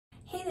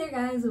Hey there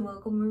guys, and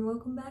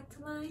welcome back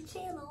to my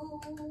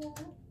channel.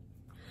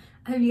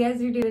 I hope you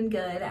guys are doing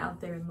good out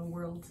there in the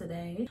world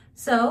today.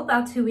 So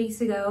about 2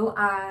 weeks ago,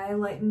 I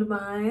lightened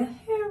my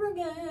hair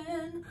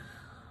again.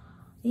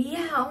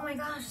 Yeah, oh my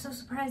gosh, so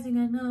surprising,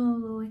 I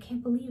know, I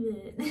can't believe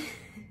it.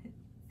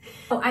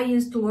 So I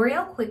used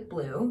L'Oreal Quick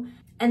Blue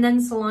and then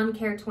Salon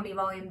Care 20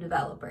 Volume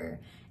Developer.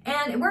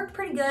 And it worked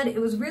pretty good.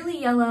 It was really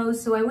yellow,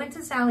 so I went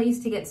to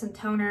Sally's to get some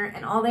toner,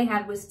 and all they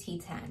had was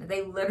T10.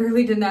 They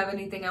literally didn't have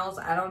anything else.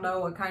 I don't know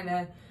what kind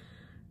of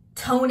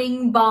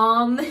toning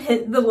bomb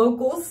hit the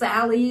local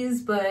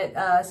Sally's, but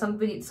some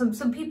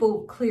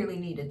people clearly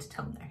needed to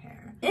tone their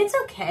hair. It's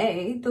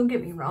okay, don't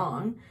get me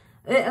wrong.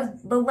 The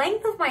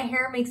length of my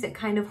hair makes it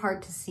kind of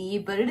hard to see,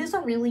 but it is a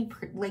really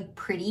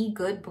pretty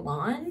good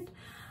blonde.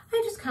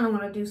 I just kind of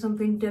want to do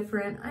something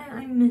different.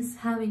 I miss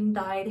having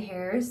dyed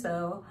hair,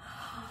 so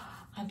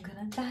I'm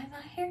gonna dye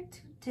my hair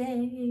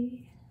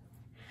today.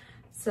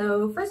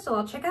 So first of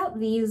all, check out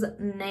these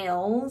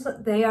nails.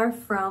 They are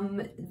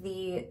from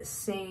the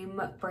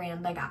same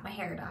brand I got my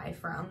hair dye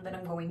from that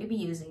I'm going to be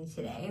using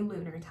today,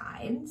 Lunar.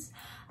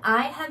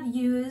 I have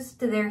used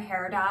their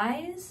hair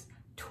dyes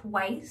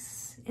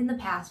twice in the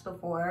past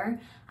before.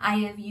 I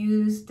have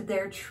used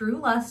their True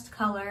Lust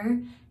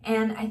color,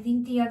 and I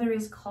think the other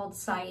is called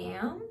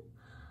Siam.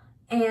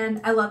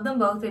 And I love them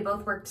both. They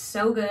both worked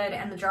so good,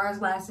 and the jars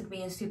lasted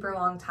me a super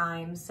long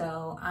time,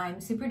 so I'm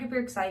super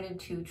duper excited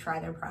to try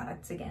their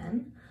products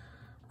again.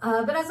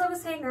 But as I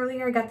was saying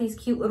earlier, I got these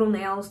cute little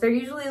nails. They're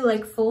usually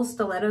like full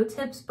stiletto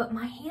tips, but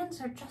my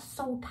hands are just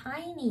so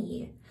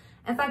tiny.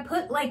 If I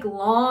put like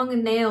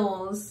long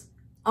nails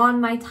on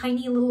my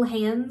tiny little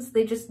hands,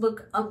 they just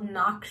look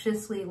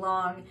obnoxiously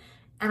long,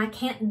 and I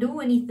can't do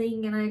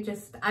anything, and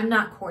I'm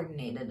not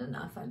coordinated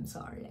enough. I'm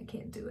sorry, I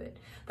can't do it.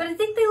 But I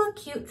think they look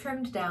cute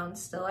trimmed down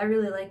still. I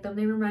really like them.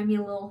 They remind me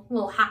of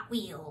little Hot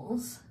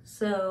Wheels.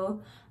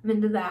 So I'm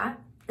into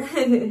that.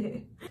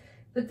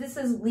 But this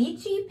is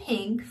Lychee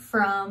Pink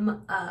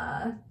from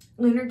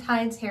Lunar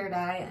hair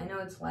dye. I know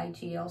it's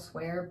Lychee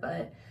elsewhere,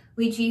 but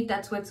Lychee,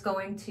 that's what's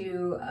going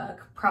to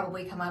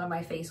probably come out of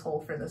my face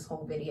hole for this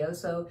whole video.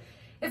 So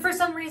if for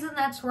some reason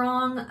that's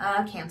wrong,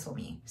 cancel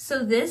me.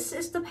 So this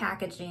is the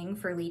packaging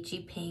for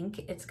Lychee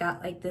Pink. It's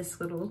got like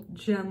this little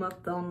gem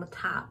up on the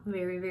top.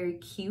 Very, very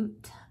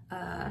cute.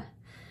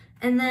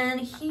 And then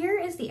here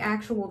is the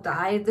actual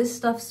dye. This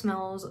stuff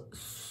smells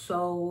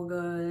so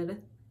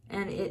good,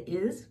 and it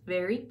is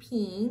very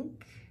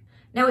pink.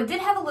 Now it did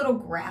have a little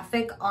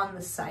graphic on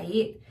the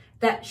site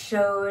that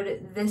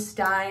showed this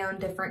dye on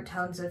different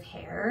tones of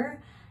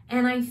hair.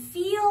 And I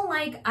feel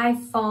like I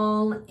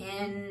fall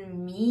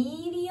in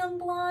medium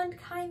blonde,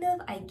 kind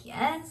of, I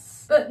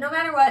guess. But no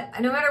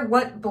matter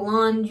what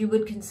blonde you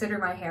would consider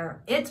my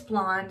hair, it's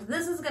blonde.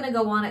 This is gonna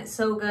go on it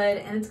so good,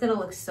 and it's gonna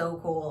look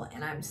so cool,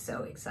 and I'm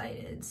so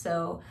excited.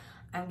 So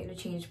I'm gonna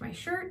change my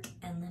shirt,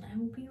 and then I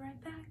will be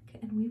right back,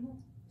 and we will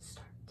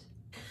start.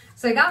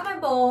 So I got my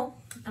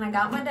bowl, and I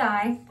got my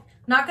dye.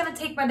 Not gonna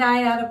take my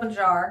dye out of a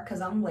jar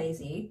because I'm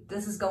lazy.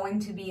 This is going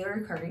to be a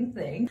recurring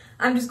thing.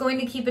 I'm just going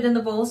to keep it in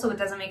the bowl so it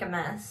doesn't make a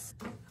mess.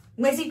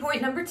 Lazy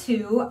point number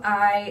 2,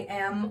 I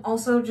am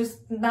also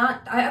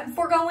I'm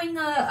foregoing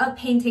a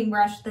painting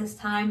brush this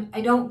time. I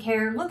don't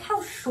care. Look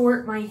how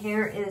short my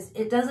hair is.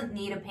 It doesn't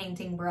need a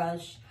painting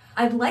brush.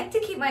 I'd like to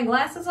keep my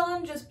glasses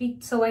on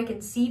so I can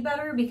see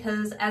better,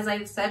 because as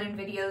I've said in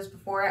videos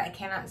before, I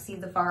cannot see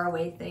the far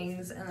away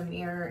things, and the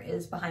mirror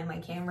is behind my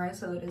camera,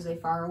 so it is a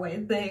far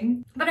away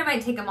thing. But I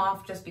might take them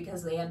off just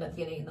because they end up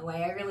getting in the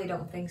way. I really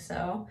don't think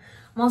so.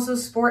 I'm also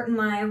sporting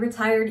my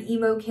retired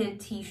emo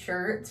kid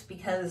t-shirt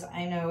because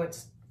I know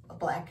it's a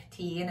black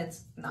tee and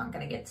it's not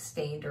gonna get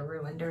stained or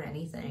ruined or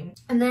anything.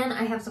 And then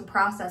I have some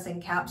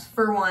processing caps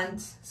for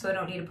once, so I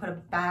don't need to put a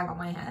bag on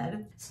my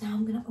head. So now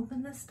I'm gonna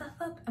open this stuff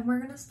up, and we're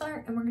gonna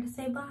start, and we're gonna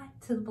say bye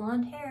to the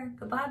blonde hair.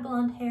 Goodbye,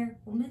 blonde hair.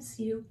 We'll miss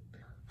you.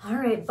 All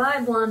right,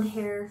 bye, blonde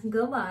hair.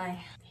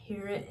 Goodbye.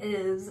 Here it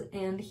is,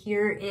 and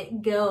here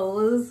it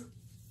goes.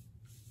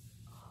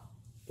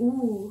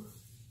 Ooh.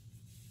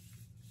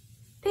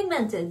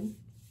 Pigmented.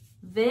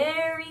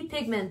 Very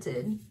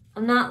pigmented.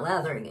 I'm not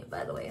lathering it,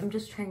 by the way. I'm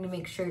just trying to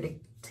make sure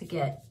to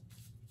get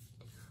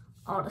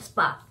all the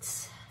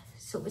spots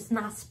so it's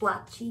not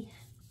splotchy.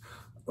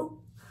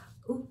 Ooh,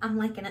 ooh, I'm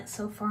liking it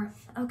so far.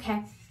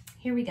 Okay,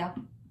 here we go.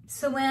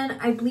 So when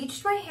I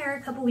bleached my hair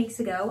a couple weeks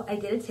ago, I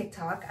did a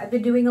TikTok. I've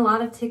been doing a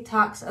lot of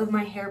TikToks of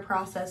my hair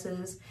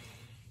processes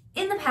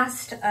in the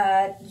past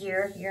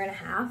year and a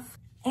half.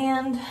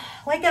 And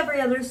like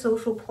every other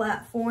social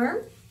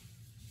platform,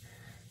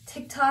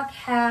 TikTok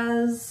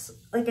has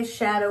like a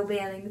shadow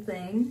banning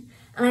thing.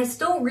 And I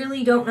still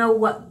really don't know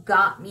what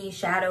got me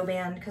shadow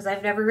banned, because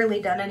I've never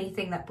really done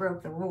anything that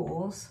broke the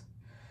rules.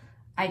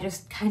 I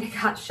just kind of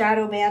got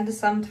shadow banned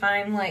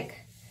sometime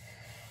like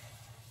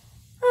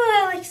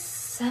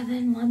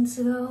 7 months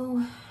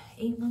ago,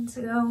 8 months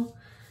ago.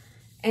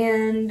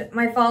 And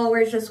my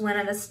followers just went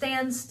at a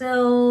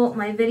standstill.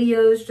 My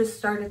videos just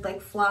started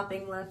like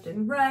flopping left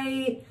and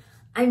right.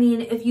 I mean,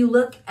 if you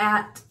look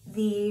at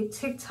the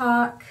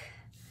TikTok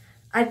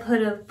I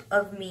put up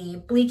of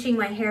me bleaching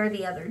my hair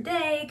the other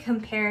day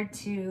compared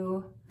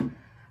to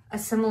a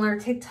similar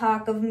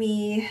TikTok of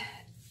me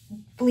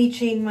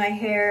bleaching my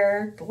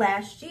hair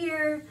last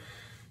year.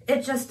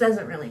 It just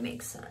doesn't really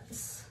make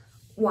sense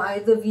why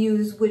the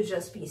views would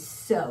just be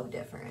so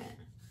different,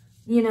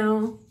 you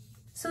know?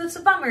 So it's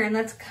a bummer, and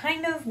that's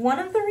kind of one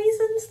of the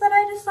reasons that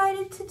I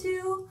decided to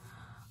do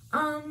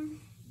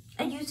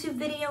a YouTube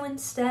video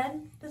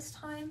instead this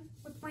time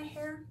with my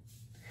hair.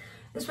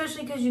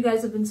 Especially because you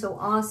guys have been so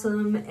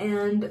awesome,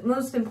 and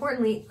most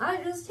importantly,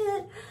 I just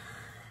hit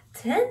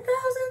 10,000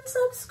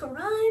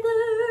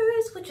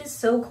 subscribers, which is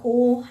so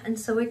cool and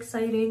so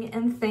exciting,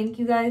 and thank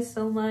you guys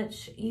so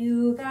much.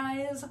 You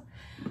guys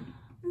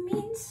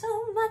mean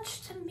so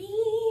much to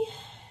me.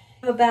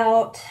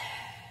 About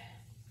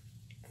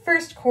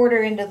first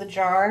quarter into the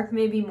jar,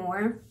 maybe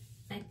more.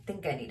 I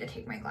think I need to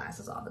take my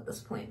glasses off at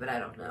this point, but I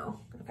don't know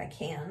if I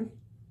can.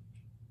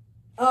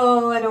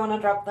 Oh, I don't want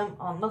to drop them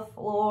on the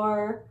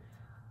floor.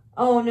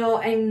 Oh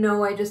no, I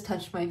know I just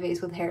touched my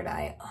face with hair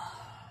dye. Oh.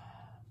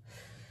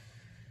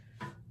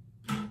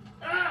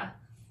 Ah.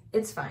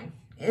 It's fine.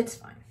 It's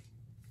fine.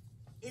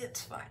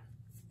 It's fine.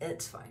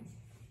 It's fine.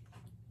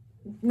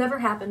 Never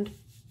happened.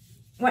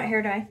 What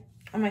hair dye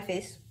on my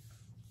face?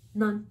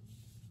 None.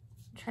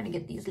 I'm trying to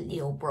get these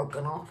little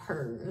broken off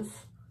hers.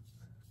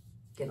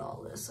 Get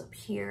all this up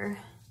here.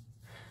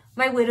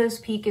 My widow's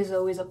peak is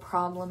always a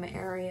problem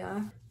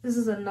area. This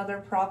is another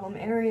problem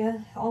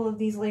area. All of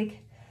these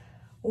like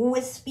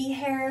wispy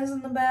hairs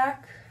in the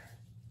back.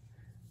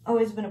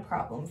 Always been a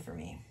problem for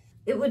me.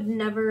 It would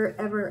never,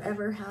 ever,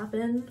 ever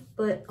happen,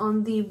 but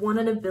on the 1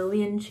 in a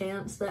billion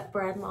chance that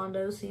Brad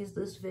Mondo sees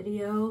this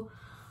video,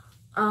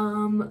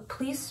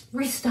 please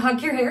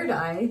restock your hair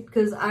dye,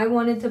 because I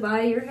wanted to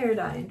buy your hair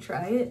dye and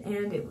try it,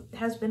 and it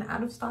has been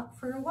out of stock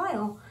for a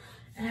while,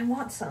 and I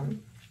want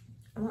some.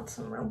 I want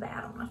some real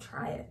bad. I want to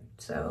try it.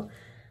 So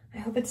I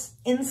hope it's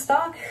in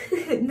stock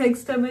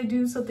next time I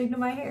do something to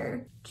my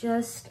hair.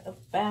 Just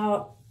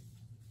about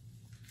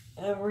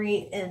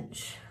every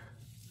inch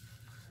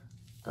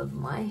of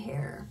my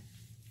hair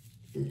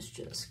is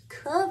just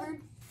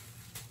covered.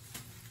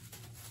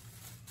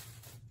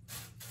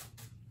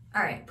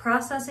 All right,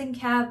 processing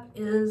cap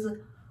is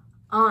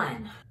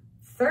on.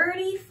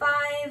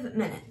 35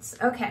 minutes.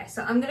 Okay,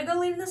 so I'm gonna go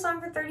leave this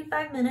on for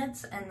 35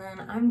 minutes, and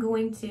then I'm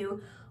going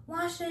to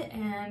wash it,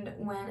 and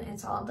when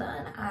it's all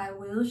done, I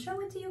will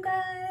show it to you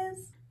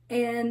guys.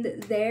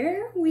 And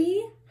there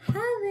we have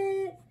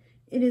it.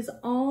 It is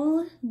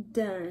all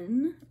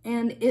done,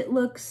 and it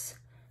looks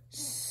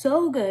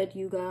so good,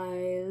 you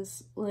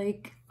guys.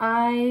 Like,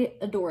 I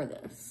adore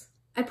this.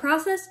 I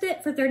processed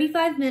it for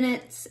 35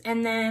 minutes,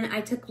 and then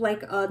I took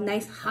like a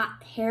nice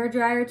hot hair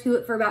dryer to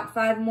it for about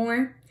 5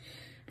 more.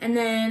 And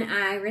then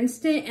I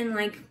rinsed it in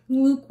like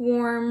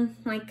lukewarm,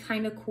 like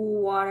kind of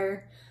cool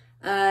water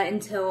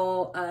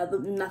until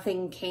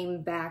nothing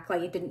came back.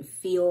 Like it didn't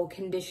feel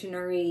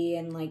conditioner-y,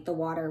 and like the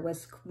water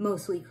was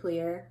mostly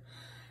clear.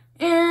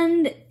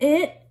 And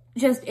it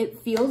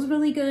feels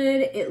really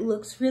good. It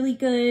looks really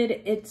good.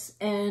 It's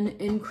an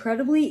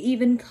incredibly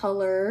even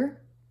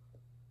color.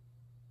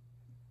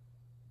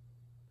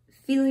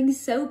 Feeling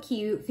so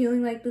cute,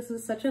 feeling like this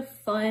is such a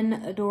fun,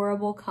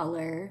 adorable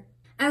color.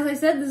 As I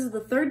said, this is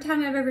the 3rd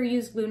time I've ever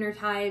used Lunar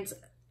Tides.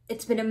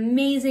 It's been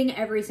amazing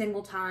every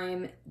single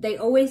time. They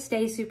always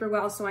stay super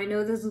well, so I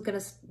know this is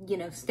gonna, you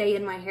know, stay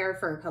in my hair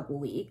for a couple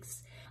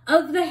weeks.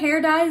 Of the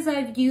hair dyes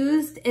I've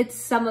used, it's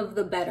some of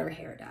the better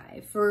hair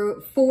dye,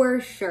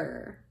 for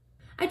sure.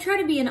 I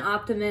try to be an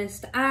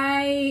optimist.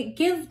 I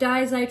give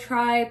dyes I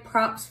try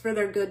props for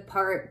their good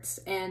parts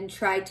and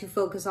try to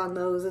focus on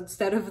those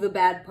instead of the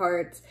bad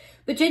parts.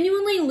 But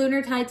genuinely,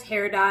 Lunar Tides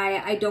hair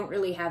dye, I don't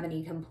really have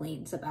any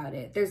complaints about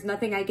it. There's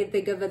nothing I can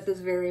think of at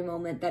this very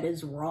moment that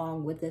is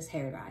wrong with this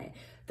hair dye.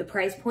 The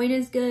price point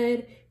is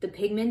good. The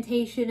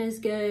pigmentation is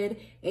good.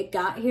 It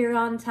got here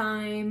on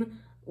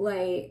time.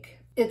 Like,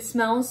 it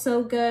smells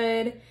so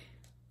good.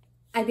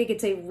 I think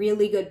it's a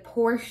really good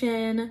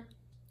portion.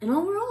 And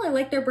overall, I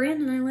like their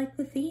brand, and I like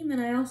the theme, and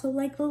I also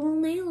like the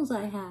little nails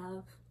I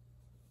have.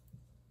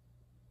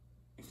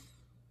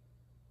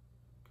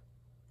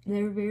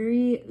 They're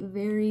very,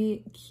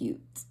 very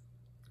cute.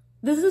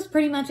 This is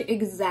pretty much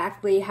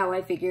exactly how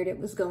I figured it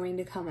was going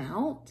to come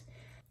out.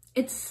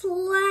 It's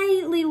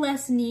slightly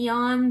less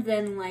neon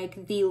than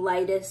like the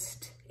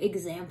lightest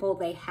example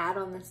they had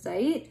on the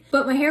site,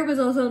 but my hair was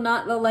also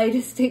not the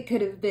lightest it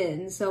could have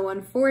been, so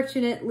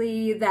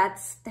unfortunately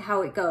that's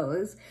how it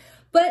goes.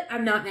 But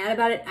I'm not mad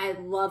about it. I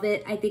love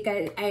it. I think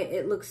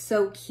it looks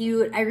so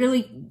cute. I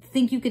really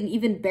think you can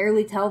even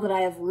barely tell that I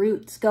have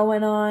roots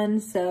going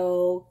on.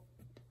 So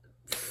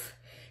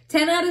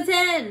 10 out of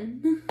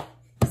 10.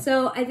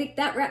 So I think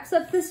that wraps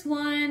up this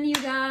one, you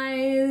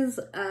guys.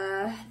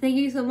 Thank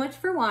you so much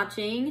for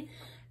watching.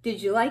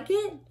 Did you like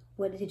it?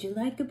 What did you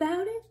like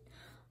about it?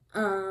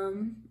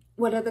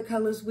 What other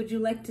colors would you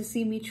like to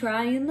see me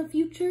try in the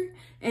future?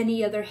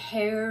 Any other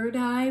hair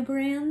dye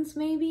brands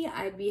maybe?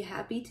 I'd be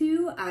happy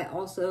to. I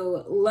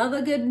also love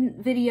a good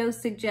video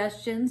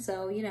suggestion,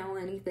 so, you know,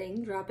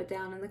 anything, drop it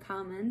down in the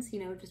comments.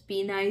 You know, just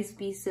be nice,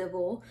 be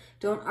civil.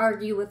 Don't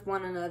argue with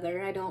one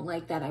another. I don't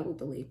like that. I will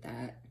delete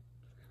that.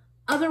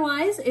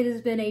 Otherwise, it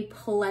has been a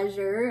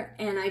pleasure,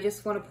 and I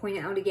just want to point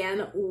out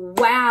again,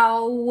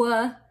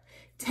 wow!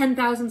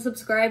 10,000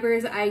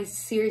 subscribers. I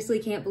seriously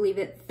can't believe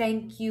it.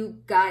 Thank you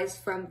guys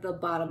from the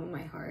bottom of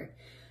my heart.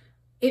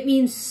 It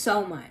means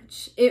so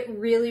much. It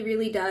really,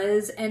 really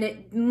does. And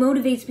it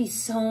motivates me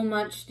so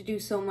much to do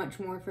so much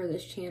more for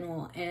this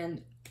channel.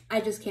 And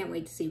I just can't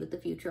wait to see what the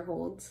future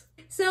holds.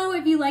 So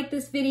if you like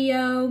this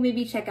video,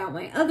 maybe check out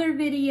my other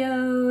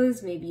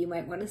videos. Maybe you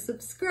might want to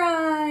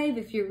subscribe.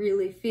 If you're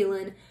really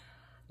feeling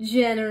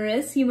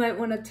generous, you might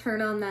want to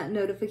turn on that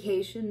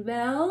notification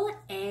bell,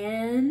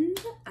 and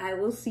I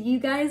will see you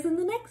guys in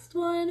the next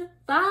one.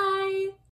 Bye!